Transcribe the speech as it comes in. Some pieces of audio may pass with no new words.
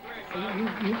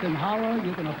You can holler,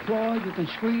 you can applaud, you can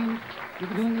scream, you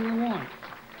can do anything you want.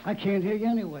 I can't hear you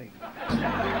anyway.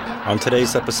 On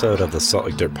today's episode of the Salt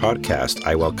Lake Dirt Podcast,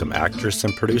 I welcome actress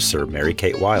and producer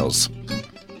Mary-Kate Wiles.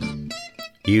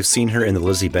 You've seen her in the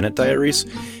Lizzie Bennet Diaries,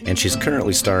 and she's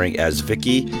currently starring as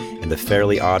Vicky in the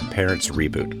Fairly Odd Parents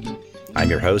reboot. I'm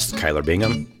your host, Kyler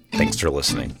Bingham. Thanks for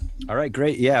listening. All right,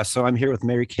 great. Yeah, so I'm here with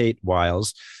Mary-Kate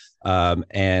Wiles,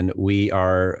 and we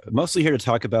are mostly here to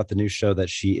talk about the new show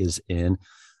that she is in,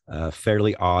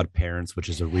 Fairly Odd Parents, which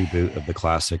is a reboot of the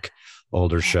classic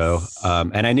older show.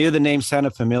 And I knew the name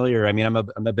sounded familiar. I mean, I'm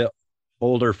a bit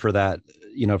older for that,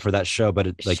 for that show, but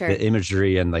it, like the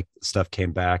imagery and like stuff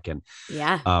came back, and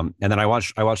and then I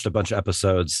watched a bunch of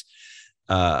episodes,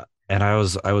 and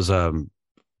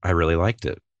I really liked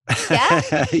it. Yeah,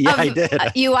 I did.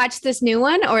 You watched this new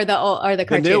one or the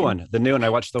cartoon? The new one. I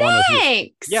watched the one with you.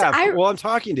 Thanks. Yeah. Well, I'm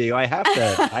talking to you. I have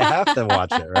to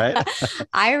watch it, right?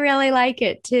 I really like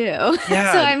it too.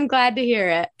 Yeah. So I'm glad to hear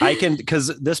it.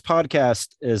 Because this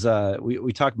podcast is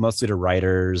we talk mostly to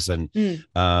writers and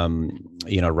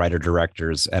writer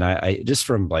directors, and I just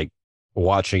from like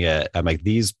watching it, I'm like,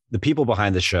 the people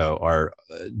behind the show are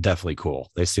definitely cool.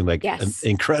 They seem like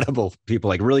incredible people,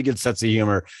 like really good sense of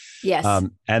humor. Yes.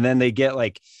 And then they get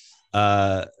like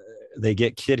they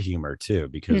get kid humor too,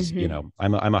 because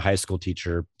I'm a high school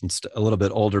teacher, a little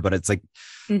bit older, but it's like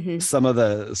some of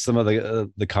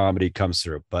the comedy comes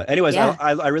through. But anyways,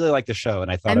 I really like the show,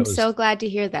 and I thought I'm so glad to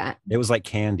hear that. It was like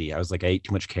candy. I was like, I ate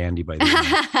too much candy by the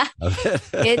end of it.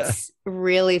 It's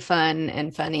really fun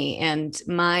and funny, and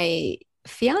my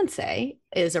fiance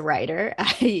is a writer.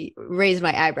 I raised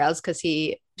my eyebrows because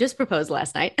he just proposed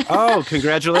last night. Oh,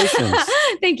 congratulations.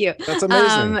 Thank you. That's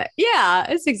amazing. Yeah,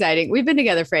 it's exciting. We've been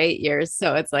together for 8 years,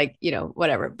 so it's like,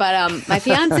 whatever. But my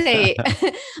fiance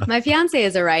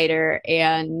is a writer,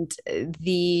 and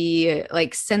the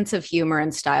like sense of humor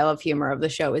and style of humor of the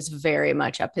show is very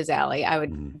much up his alley. I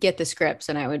would get the scripts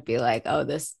and I would be like, oh,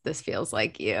 this feels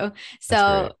like you.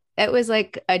 So it was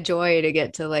like a joy to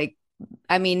get to like,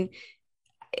 I mean,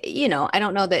 I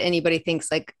don't know that anybody thinks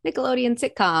like Nickelodeon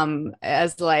sitcom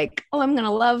as like, oh, I'm going to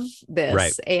love this.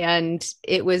 Right. And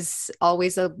it was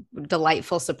always a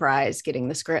delightful surprise getting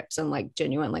the scripts and like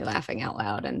genuinely laughing out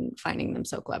loud and finding them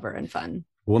so clever and fun.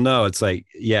 Well, no, it's like,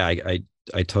 yeah,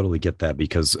 I totally get that,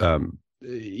 because,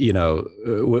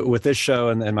 with this show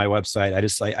and my website,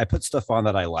 I put stuff on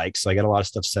that I like. So I get a lot of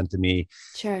stuff sent to me.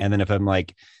 Sure. And then if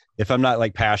I'm not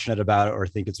like passionate about it or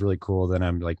think it's really cool, then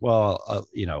I'm like, well,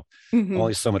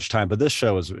 only so much time. But this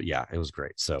show it was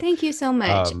great. So thank you so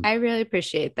much. I really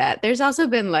appreciate that. There's also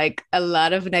been like a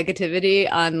lot of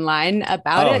negativity online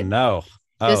about it. Oh, no.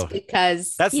 Just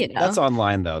because that's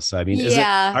online though. So I mean,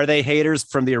 are they haters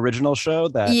from the original show?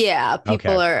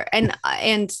 People are,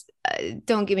 and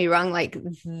don't get me wrong, like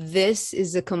this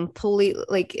is a complete,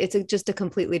 like it's just a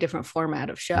completely different format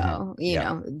of show.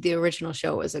 The original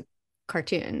show was a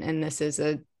cartoon, and this is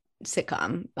a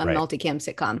sitcom, a multicam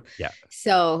sitcom. Yeah.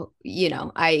 So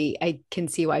I can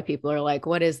see why people are like,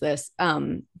 what is this?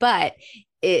 But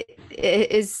it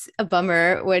is a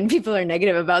bummer when people are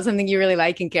negative about something you really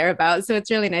like and care about. So it's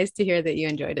really nice to hear that you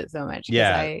enjoyed it so much.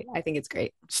 Yeah. I think it's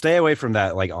great. Stay away from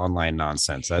that like online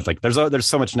nonsense. It's like there's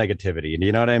so much negativity, and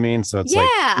you know what I mean? So it's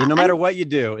like, no matter what you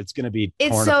do, it's going to be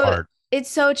torn apart.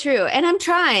 It's so true. And I'm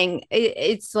trying.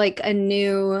 It's like a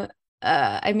new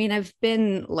I mean, I've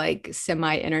been like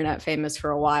semi-internet famous for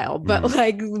a while, but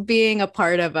like being a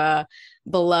part of a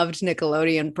beloved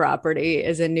Nickelodeon property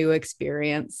is a new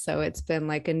experience. So it's been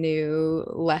like a new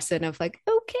lesson of like,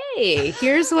 okay,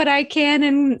 here's what I can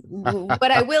and what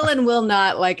I will and will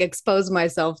not like expose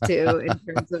myself to in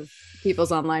terms of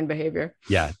people's online behavior.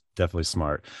 Yeah. Definitely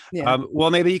smart. Yeah.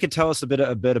 Well, maybe you could tell us a bit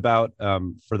about,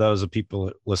 for those of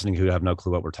people listening who have no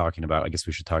clue what we're talking about, I guess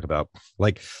we should talk about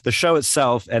like the show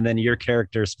itself, and then your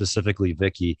character, specifically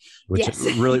Vicky, which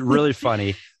is really, really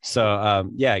funny. So,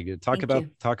 talk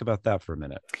about that for a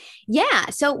minute. Yeah.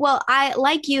 So, well, I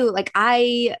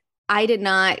did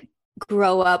not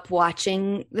grow up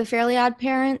watching The Fairly Odd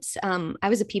Parents. I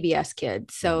was a PBS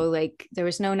kid, so like there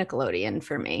was no Nickelodeon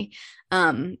for me.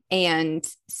 And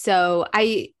so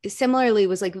I similarly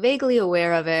was like vaguely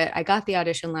aware of it. I got the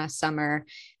audition last summer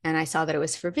and I saw that it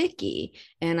was for Vicky,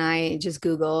 and I just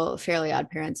Google Fairly Odd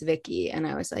Parents Vicky, and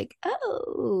I was like,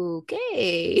 oh,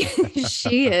 okay.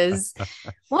 She is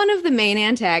one of the main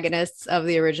antagonists of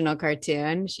the original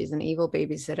cartoon. She's an evil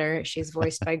babysitter. She's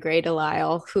voiced by Gray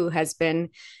Delisle, who has been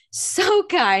so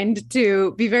kind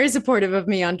to be very supportive of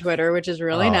me on Twitter, which is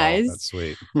really nice. That's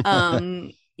sweet.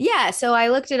 Yeah, so I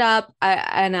looked it up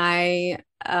and I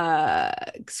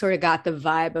sort of got the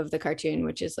vibe of the cartoon,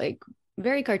 which is like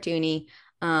very cartoony.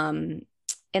 And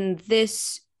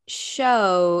this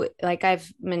show, like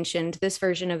I've mentioned, this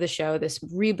version of the show, this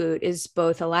reboot, is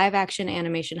both a live action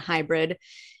animation hybrid.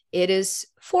 It is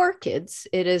for kids.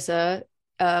 It is a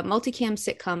multicam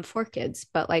sitcom for kids.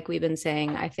 But like we've been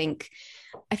saying, I think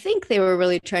they were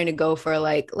really trying to go for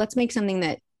like, let's make something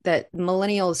that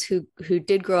millennials who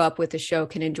did grow up with the show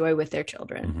can enjoy with their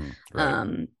children.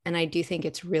 Right. And I do think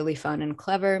it's really fun and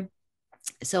clever.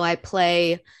 So I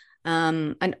play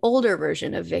an older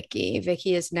version of Vicky.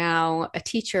 Vicky is now a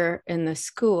teacher in the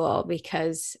school,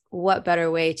 because what better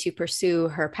way to pursue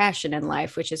her passion in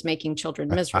life, which is making children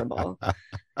miserable.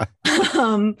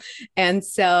 And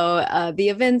so the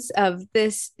events of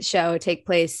this show take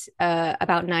place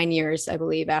about 9 years, I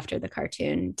believe, after the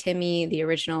cartoon. Timmy, the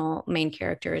original main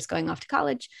character, is going off to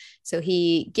college. So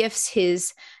he gifts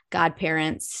his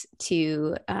godparents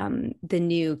to the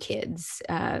new kids,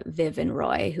 Viv and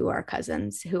Roy, who are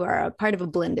cousins, who are a part of a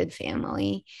blended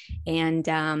family. And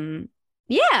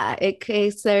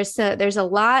there's a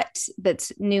lot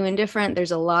that's new and different.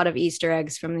 There's a lot of Easter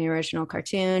eggs from the original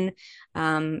cartoon.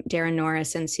 Darren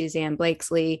Norris and Suzanne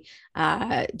Blakesley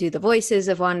do the voices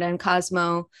of Wanda and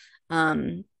Cosmo.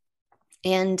 I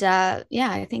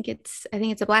think it's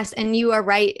a blast. And you are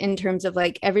right in terms of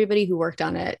like everybody who worked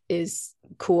on it is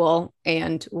cool,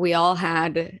 and we all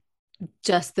had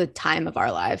just the time of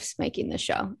our lives making the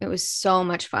show. It was so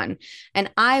much fun, and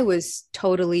I was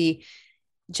totally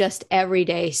just every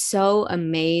day so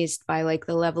amazed by like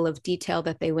the level of detail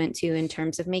that they went to in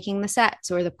terms of making the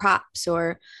sets or the props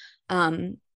or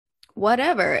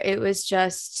whatever. It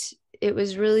was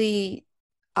really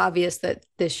obvious that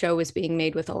this show was being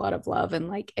made with a lot of love and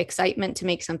like excitement to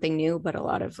make something new, but a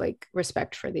lot of like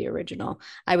respect for the original.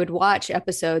 I would watch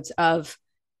episodes of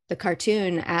the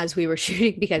cartoon as we were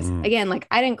shooting, because again, like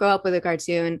I didn't grow up with a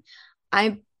cartoon.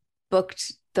 I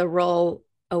booked the role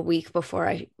a week before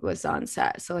I was on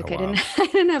set. So like I didn't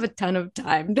have a ton of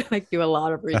time to like do a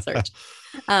lot of research.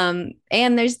 And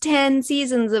there's 10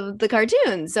 seasons of the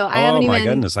cartoon. So I haven't even,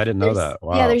 goodness, I didn't know that.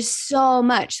 Wow. Yeah, there's so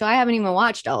much. So I haven't even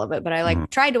watched all of it, but I like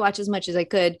tried to watch as much as I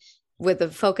could with a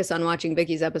focus on watching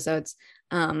Vicky's episodes.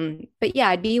 But yeah,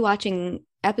 I'd be watching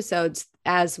episodes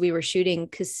as we were shooting,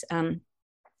 because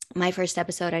my first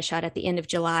episode I shot at the end of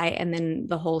July, and then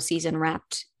the whole season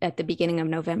wrapped at the beginning of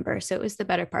November. So it was the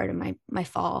better part of my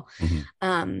fall.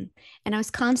 And I was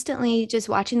constantly just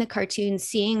watching the cartoon,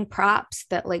 seeing props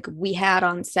that like we had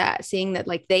on set, seeing that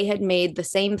like they had made the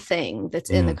same thing that's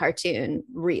in the cartoon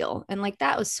real. And like,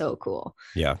 that was so cool.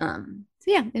 Yeah.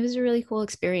 It was a really cool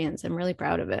experience. I'm really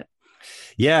proud of it.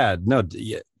 Yeah, no,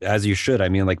 as you should. I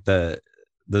mean, like the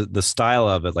style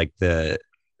of it, like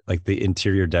the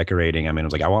interior decorating. I mean, it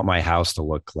was like, I want my house to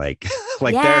look like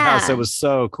their house. It was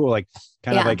so cool. Like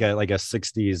kind of like a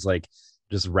 60s, like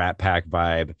just Rat Pack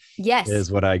vibe. Yes.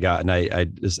 Is what I got. And I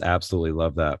just absolutely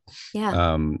love that.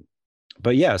 Yeah.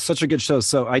 But yeah, such a good show.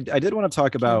 So I did want to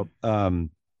talk about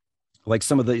like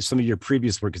some of your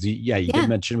previous work, because you did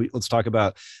mention, let's talk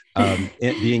about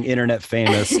being internet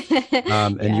famous.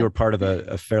 And you were part of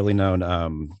a fairly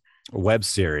known web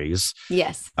series.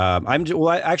 Yes. I'm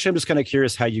just kind of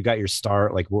curious how you got your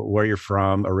start, like where you're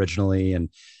from originally, and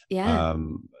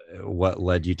what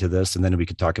led you to this, and then we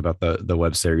could talk about the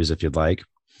web series if you'd like.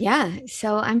 Yeah.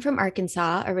 So I'm from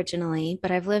Arkansas originally,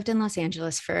 but I've lived in Los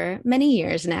Angeles for many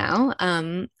years now.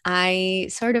 I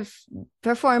sort of,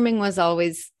 performing was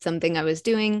always something I was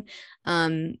doing.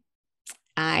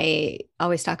 I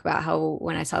always talk about how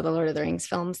when I saw the Lord of the Rings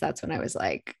films, that's when I was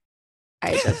like,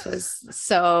 I just was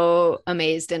so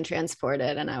amazed and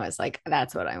transported. And I was like,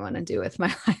 that's what I want to do with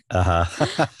my life.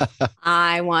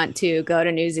 I want to go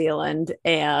to New Zealand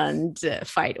and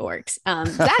fight orcs.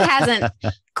 That hasn't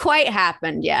quite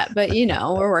happened yet, but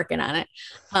we're working on it.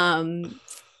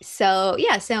 So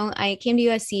I came to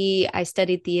USC, I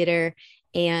studied theater,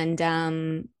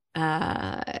 and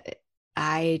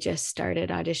I just started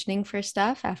auditioning for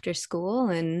stuff after school,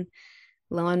 and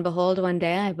lo and behold, one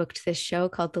day I booked this show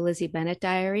called The Lizzie Bennet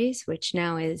Diaries, which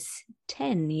now is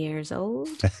 10 years old.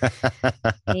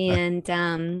 And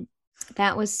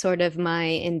that was sort of my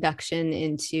induction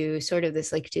into sort of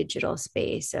this like digital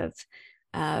space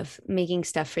of making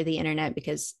stuff for the internet,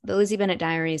 because The Lizzie Bennet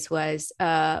Diaries was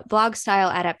a blog style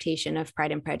adaptation of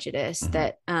Pride and Prejudice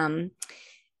that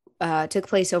took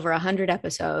place over 100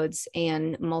 episodes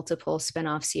and multiple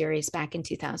spinoff series back in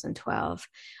 2012.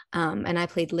 And I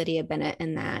played Lydia Bennet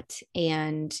in that,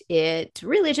 and it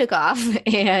really took off,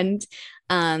 and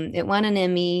it won an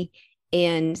Emmy.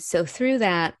 And so through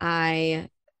that, I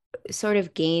sort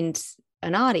of gained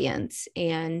an audience,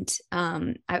 and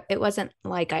it wasn't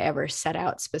like I ever set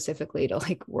out specifically to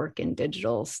like work in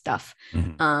digital stuff.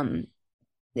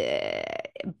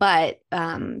 but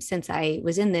since I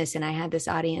was in this and I had this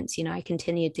audience, I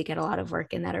continued to get a lot of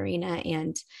work in that arena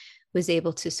and was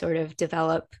able to sort of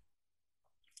develop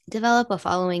a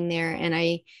following there. And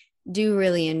I do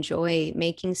really enjoy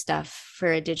making stuff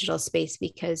for a digital space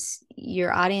because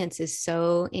your audience is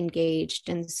so engaged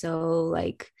and so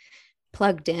like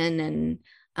plugged in,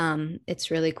 and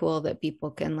it's really cool that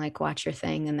people can like watch your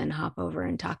thing and then hop over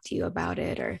and talk to you about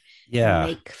it, or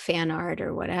make fan art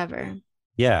or whatever.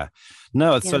 Yeah,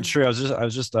 no, it's so true. I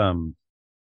was just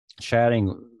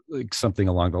chatting like something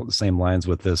along the same lines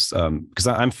with this because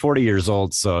I'm 40 years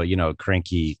old, so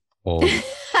cranky old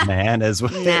man as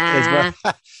well. Nah.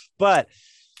 But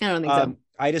I don't think so.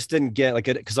 I just didn't get like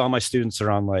it because all my students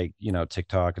are on like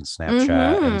TikTok and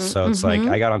Snapchat, and so it's like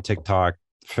I got on TikTok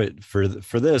for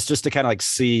this just to kind of like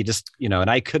see and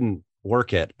I couldn't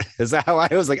work it. Is that how I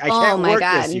was like, I can't work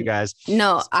this, you guys?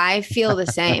 No, I feel the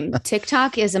same.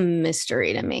 TikTok is a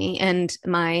mystery to me. And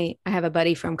I have a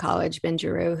buddy from college, Ben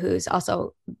Giroux, who's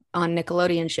also on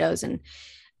Nickelodeon shows. And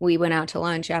we went out to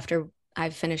lunch after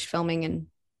I finished filming, and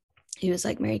he was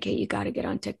like, Mary Kate, you got to get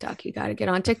on TikTok. You got to get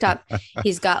on TikTok.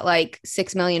 He's got like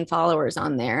 6 million followers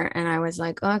on there. And I was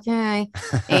like, okay.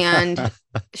 And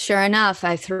sure enough,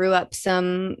 I threw up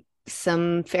some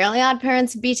Fairly Odd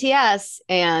Parents BTS,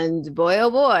 and boy,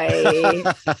 oh boy,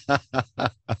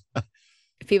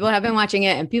 people have been watching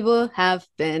it and people have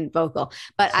been vocal,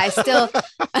 but I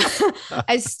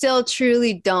still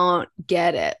truly don't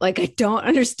get it. Like, I don't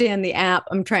understand the app.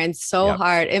 I'm trying so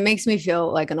hard. It makes me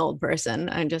feel like an old person.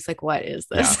 I'm just like, what is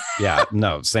this? Yeah,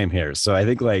 no, same here. So I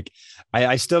think like,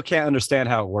 I still can't understand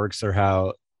how it works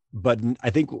but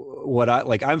I think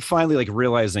I'm finally like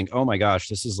realizing, oh my gosh,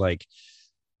 this is like,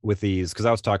 with these, because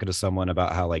I was talking to someone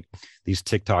about how like these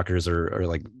TikTokers are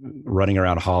like running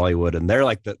around Hollywood, and they're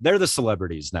like they're the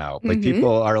celebrities now. Like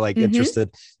people are like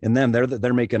interested in them.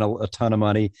 They're making a ton of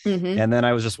money. And then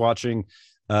I was just watching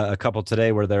a couple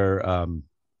today where they're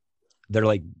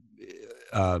like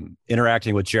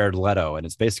interacting with Jared Leto, and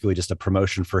it's basically just a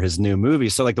promotion for his new movie.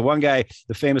 So like the one guy,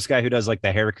 the famous guy who does like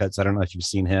the haircuts, I don't know if you've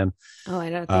seen him. Oh,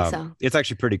 I don't think so. It's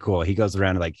actually pretty cool. He goes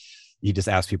around and like, he just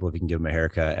asks people if he can give him a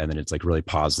haircut, and then it's like really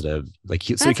positive. Like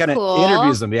so he kind of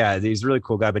interviews them. Yeah, he's a really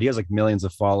cool guy, but he has like millions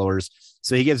of followers.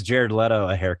 So he gives Jared Leto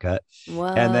a haircut. Whoa.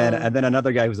 And then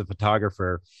another guy who's a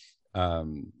photographer,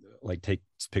 like takes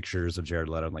pictures of Jared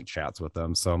Leto and like chats with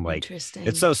them. So I'm like,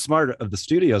 it's so smart of the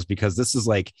studios, because this is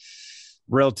like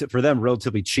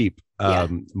relatively cheap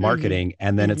marketing,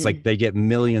 and then it's like they get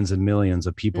millions and millions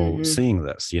of people seeing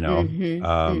this.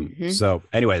 So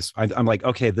anyways, I'm like,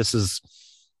 okay, this is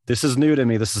new to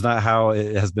me. This is not how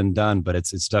it has been done, but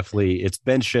it's definitely, it's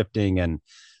been shifting, and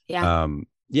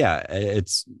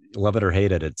it's love it or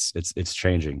hate it. It's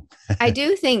changing. I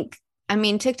do think, I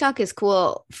mean, TikTok is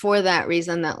cool for that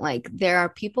reason, that like there are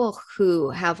people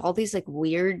who have all these like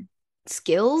weird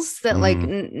skills that like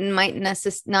might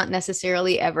not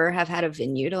necessarily ever have had a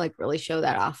venue to like really show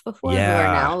that off before, who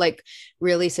are now like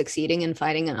really succeeding in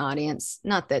finding an audience.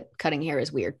 Not that cutting hair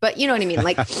is weird, but you know what I mean,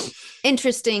 like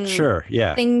interesting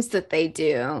things that they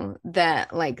do,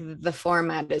 that like the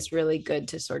format is really good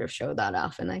to sort of show that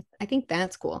off. And I think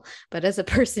that's cool. But as a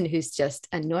person who's just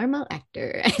a normal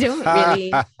actor, I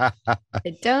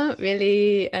don't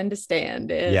really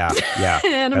understand it.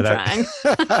 And I'm trying.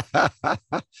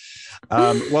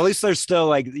 Well, at least there's still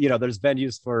like, there's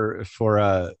venues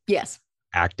for yes,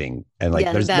 acting, and like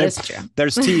is true.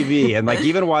 There's TV, and like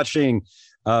even watching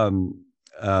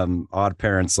Odd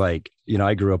Parents, like,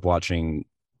 I grew up watching,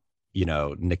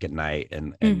 Nick at Night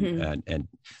and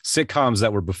sitcoms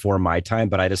that were before my time,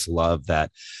 but I just love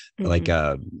that, like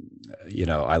I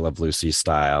Love Lucy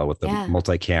style with the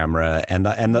multi-camera and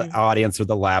the audience with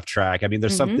the laugh track. I mean,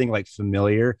 there's something like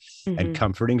familiar and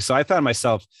comforting. So I found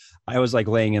myself, I was like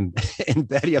laying in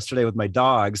bed yesterday with my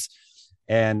dogs,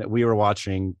 and we were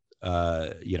watching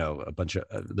a bunch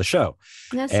of the show.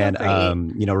 That's and so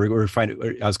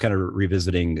great. I was kind of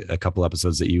revisiting a couple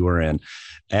episodes that you were in,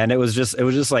 and it was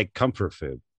just like comfort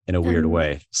food in a weird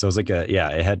way. So it was like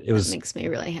it makes me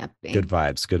really happy. Good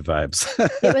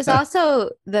vibes. It was also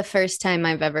the first time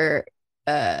I've ever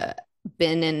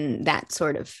been in that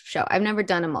sort of show. I've never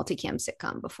done a multicam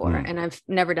sitcom before, and I've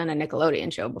never done a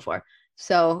Nickelodeon show before.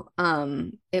 So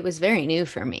it was very new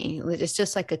for me. It's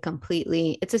just like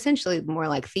it's essentially more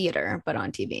like theater, but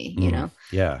on TV,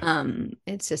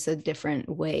 it's just a different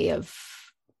way of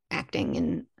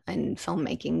acting and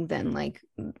filmmaking than like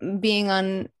being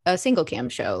on a single cam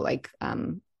show, like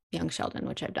Young Sheldon,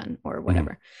 which I've done, or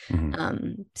whatever.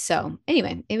 So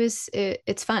anyway,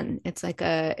 it's fun. It's like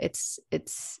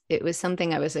it was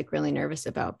something I was like really nervous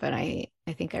about, but I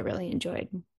think I really enjoyed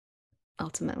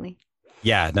ultimately.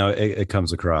 Yeah, no, it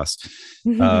comes across.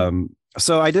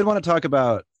 So I did want to talk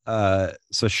about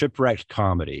so Shipwrecked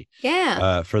Comedy.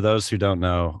 Yeah. For those who don't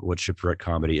know what Shipwrecked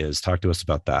Comedy is, talk to us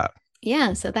about that.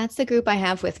 Yeah. So that's the group I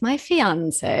have with my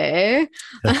fiance.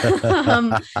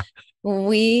 um,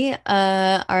 we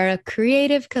are a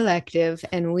creative collective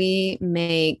and we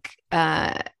make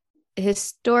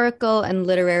historical and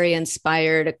literary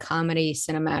inspired comedy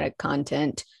cinematic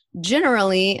content,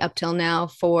 generally up till now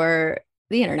for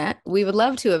the internet. We would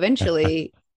love to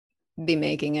eventually be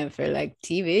making it for like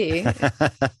TV.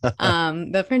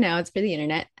 But for now it's for the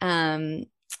internet.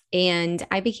 And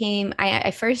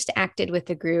I first acted with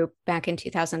the group back in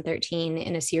 2013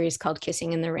 in a series called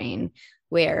Kissing in the Rain,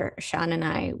 where Sean and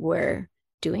I were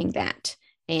doing that.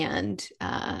 And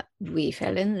we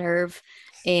fell in love.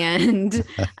 And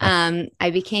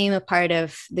I became a part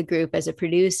of the group as a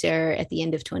producer at the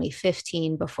end of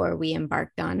 2015 before we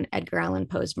embarked on Edgar Allan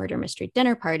Poe's Murder Mystery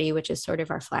Dinner Party, which is sort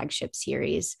of our flagship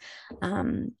series.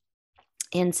 And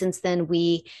since then,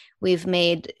 we've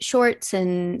made shorts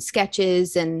and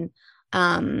sketches and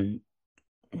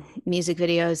music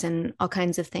videos and all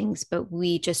kinds of things. But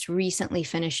we just recently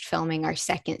finished filming our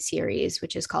second series,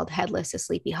 which is called Headless: A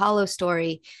Sleepy Hollow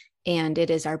Story. And it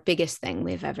is our biggest thing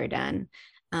we've ever done.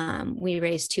 We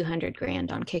raised 200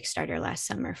 grand on Kickstarter last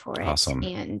summer for it. Awesome.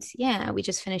 And yeah, we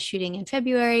just finished shooting in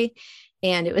February.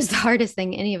 And it was the hardest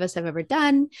thing any of us have ever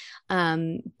done.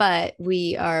 But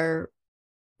we are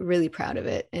really proud of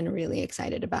it and really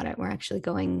excited about it. We're actually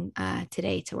going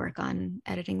today to work on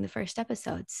editing the first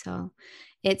episode. So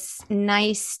it's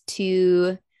nice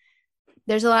to,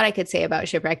 there's a lot I could say about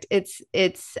Shipwrecked.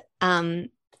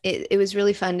 It was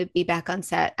really fun to be back on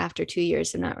set after 2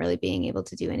 years of not really being able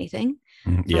to do anything.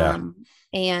 Yeah.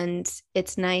 And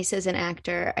it's nice as an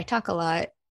actor. I talk a lot.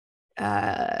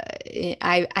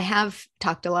 I have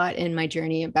talked a lot in my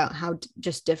journey about how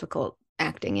just difficult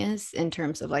acting is in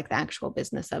terms of like the actual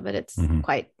business of it. It's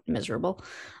quite miserable.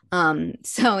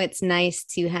 So it's nice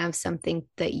to have something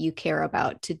that you care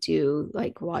about to do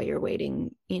like while you're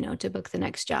waiting, to book the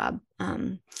next job.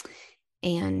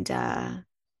 And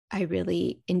I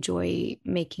really enjoy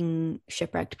making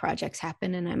Shipwrecked projects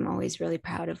happen. And I'm always really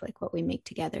proud of like what we make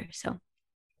together. So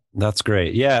that's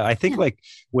great. Yeah. I think like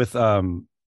with,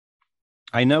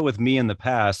 I know with me in the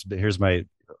past, but here's my,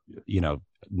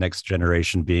 next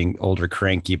generation being older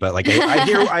cranky, but like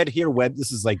I'd hear web,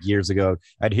 this is like years ago,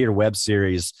 I'd hear web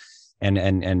series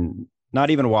and not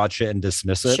even watch it and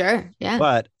dismiss it. Sure. Yeah.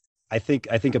 But I think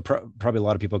probably a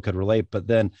lot of people could relate, but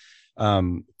then,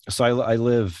 so I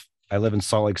live in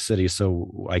Salt Lake City,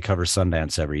 so I cover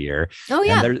Sundance every year. Oh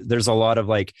yeah. And there's a lot of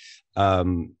like,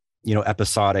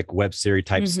 episodic web series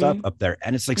type stuff up there.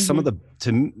 And it's like some of the,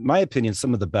 to my opinion,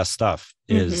 some of the best stuff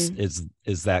is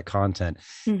that content.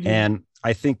 And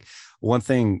I think one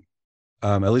thing,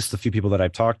 at least the few people that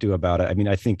I've talked to about it, I mean,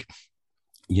 I think,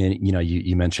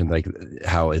 you mentioned like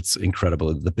how it's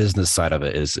incredible. The business side of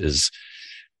it is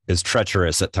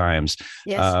treacherous at times.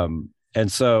 Yes.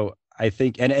 And so I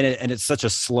think, and it's such a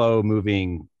slow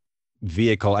moving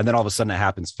vehicle, and then all of a sudden it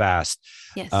happens fast.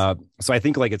 Yes. So I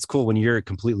think like it's cool when you're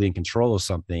completely in control of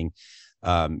something.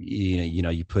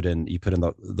 You put in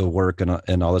the work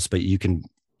and all this, but you can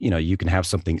have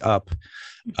something up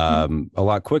a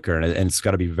lot quicker, and it's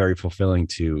got to be very fulfilling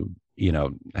to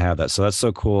have that. So that's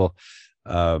so cool.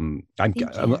 I'm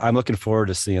looking forward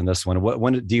to seeing this one.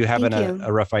 When do you have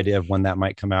a rough idea of when that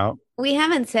might come out? We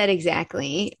haven't said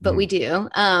exactly, but we do.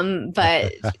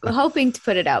 But we're hoping to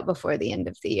put it out before the end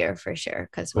of the year for sure,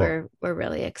 because we're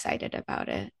really excited about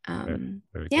it.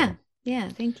 Very yeah. cool. Yeah.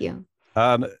 Thank you.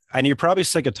 And you're probably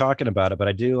sick of talking about it, but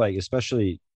I do like,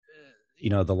 especially,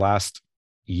 the last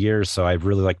year or so, I'd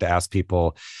really like to ask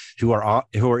people who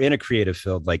are in a creative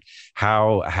field, like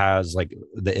how has like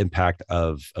the impact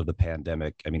of the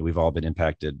pandemic? I mean, we've all been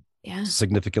impacted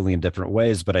significantly in different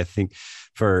ways, but I think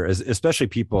for especially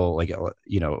people like,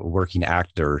 working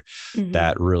actor,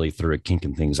 that really threw a kink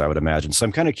in things, I would imagine. So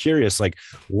I'm kind of curious, like,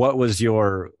 what was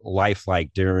your life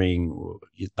like during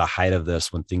the height of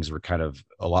this, when things were kind of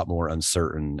a lot more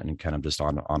uncertain and kind of just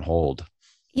on hold?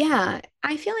 Yeah,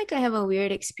 I feel like I have a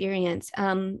weird experience.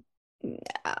 I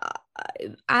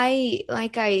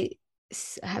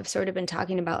have sort of been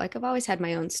talking about, like, I've always had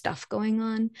my own stuff going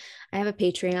on. I have a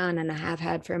Patreon and I have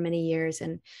had for many years.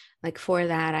 And like for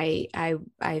that,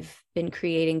 I've been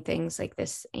creating things like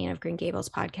this Anne of Green Gables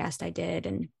podcast I did,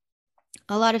 and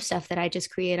a lot of stuff that I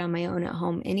just create on my own at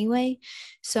home anyway.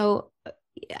 So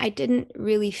I didn't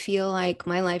really feel like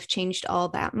my life changed all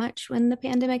that much when the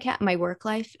pandemic happened, my work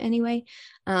life anyway.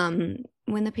 When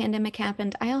the pandemic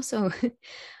happened, I also,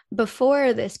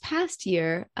 before this past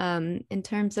year, in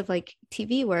terms of like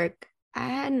TV work, I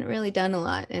hadn't really done a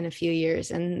lot in a few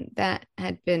years, and that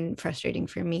had been frustrating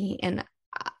for me. And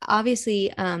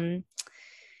obviously,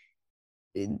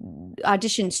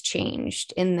 auditions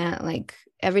changed in that like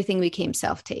everything became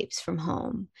self tapes from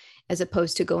home as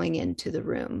opposed to going into the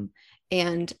room.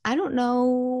 And I don't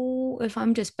know if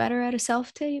I'm just better at a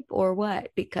self tape or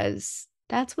what, because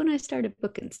that's when I started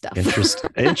booking stuff.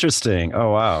 Interesting.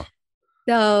 Oh, wow.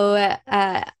 So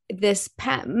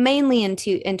mainly in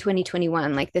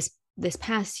 2021, like this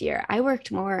past year, I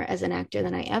worked more as an actor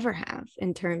than I ever have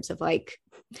in terms of like,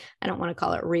 I don't want to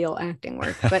call it real acting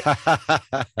work, but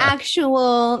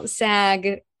actual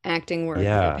SAG acting work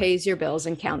that pays your bills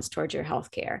and counts towards your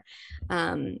healthcare.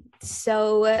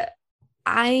 So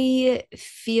I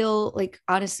feel like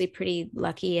honestly pretty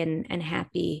lucky and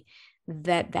happy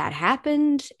that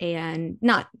happened, and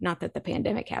not that the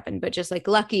pandemic happened, but just like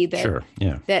lucky that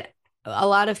that a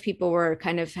lot of people were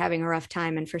kind of having a rough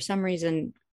time, and for some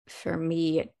reason for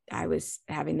me I was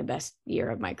having the best year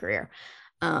of my career.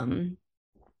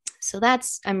 So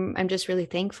that's I'm just really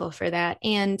thankful for that,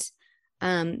 and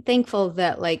thankful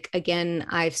that like again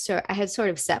I had sort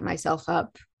of set myself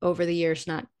up over the years,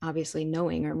 not obviously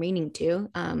knowing or meaning to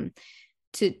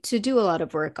do a lot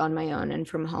of work on my own and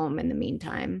from home in the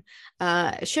meantime.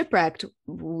 Shipwrecked,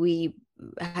 we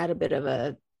had a bit of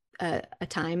a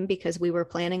time because we were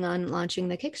planning on launching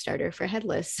the Kickstarter for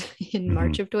Headless in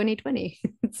March of 2020.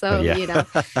 So, you know,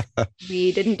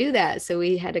 we didn't do that. So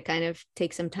we had to kind of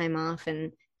take some time off,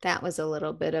 and that was a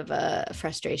little bit of a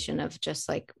frustration of just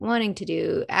like wanting to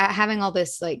do, having all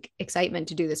this like excitement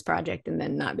to do this project and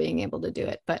then not being able to do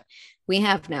it. But we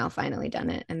have now finally done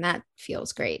it, and that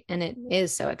feels great. And it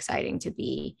is so exciting to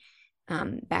be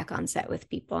back on set with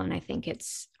people. And I think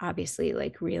it's obviously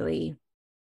like really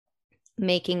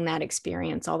making that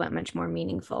experience all that much more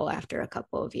meaningful after a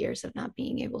couple of years of not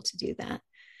being able to do that.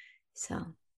 So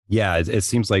yeah, it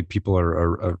seems like people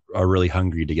are really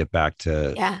hungry to get back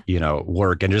to, you know,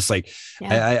 work, and just like,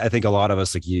 I think a lot of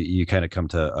us, like you kind of come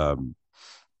to,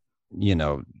 you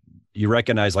know, you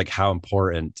recognize like how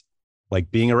important like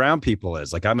being around people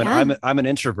is. Like I'm an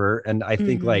introvert, and I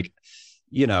think like,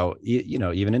 you know,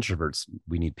 even introverts,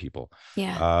 we need people.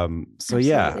 Yeah. So absolutely.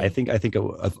 yeah, I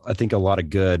think a lot of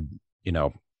good, you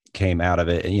know, came out of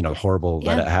it, and you know, horrible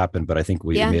that it happened, but I think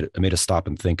we made us stop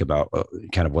and think about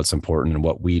kind of what's important and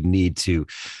what we need to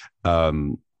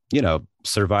you know,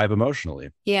 survive emotionally.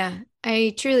 Yeah,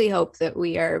 I truly hope that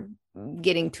we are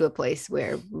getting to a place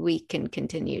where we can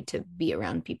continue to be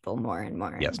around people more and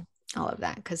more. Yes. And all of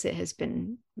that, because it has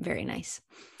been very nice.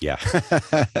 Yeah.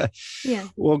 Yeah.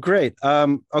 Well, great.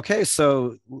 Okay,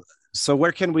 so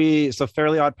where can we, so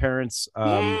Fairly Odd Parents,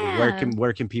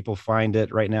 where can people find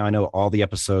it right now? I know all the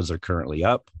episodes are currently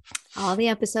up. All the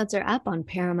episodes are up on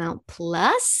Paramount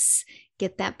Plus.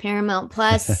 Get that Paramount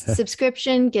Plus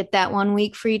subscription, get that 1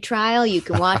 week free trial. You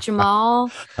can watch them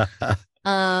all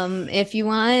if you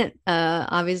want.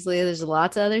 Obviously there's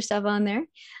lots of other stuff on there.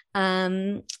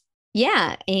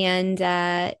 Yeah,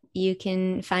 and you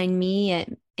can find me at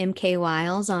MK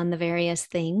Wiles on the various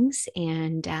things,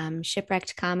 and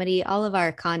Shipwrecked Comedy. All of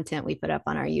our content we put up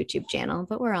on our YouTube channel,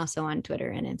 but we're also on Twitter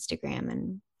and Instagram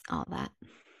and all that.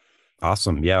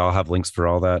 Awesome. Yeah, I'll have links for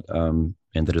all that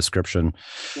in the description.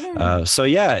 Yeah. So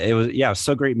yeah, it was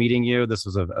so great meeting you. This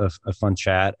was a fun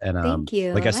chat, and thank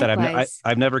you. Like I said,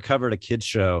 I've never covered a kids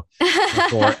show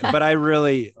before, but I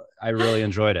really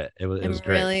enjoyed it. It was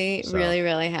great.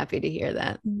 Really happy to hear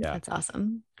that. Yeah. That's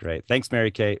awesome. Great. Thanks,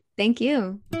 Mary Kate. Thank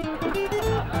you.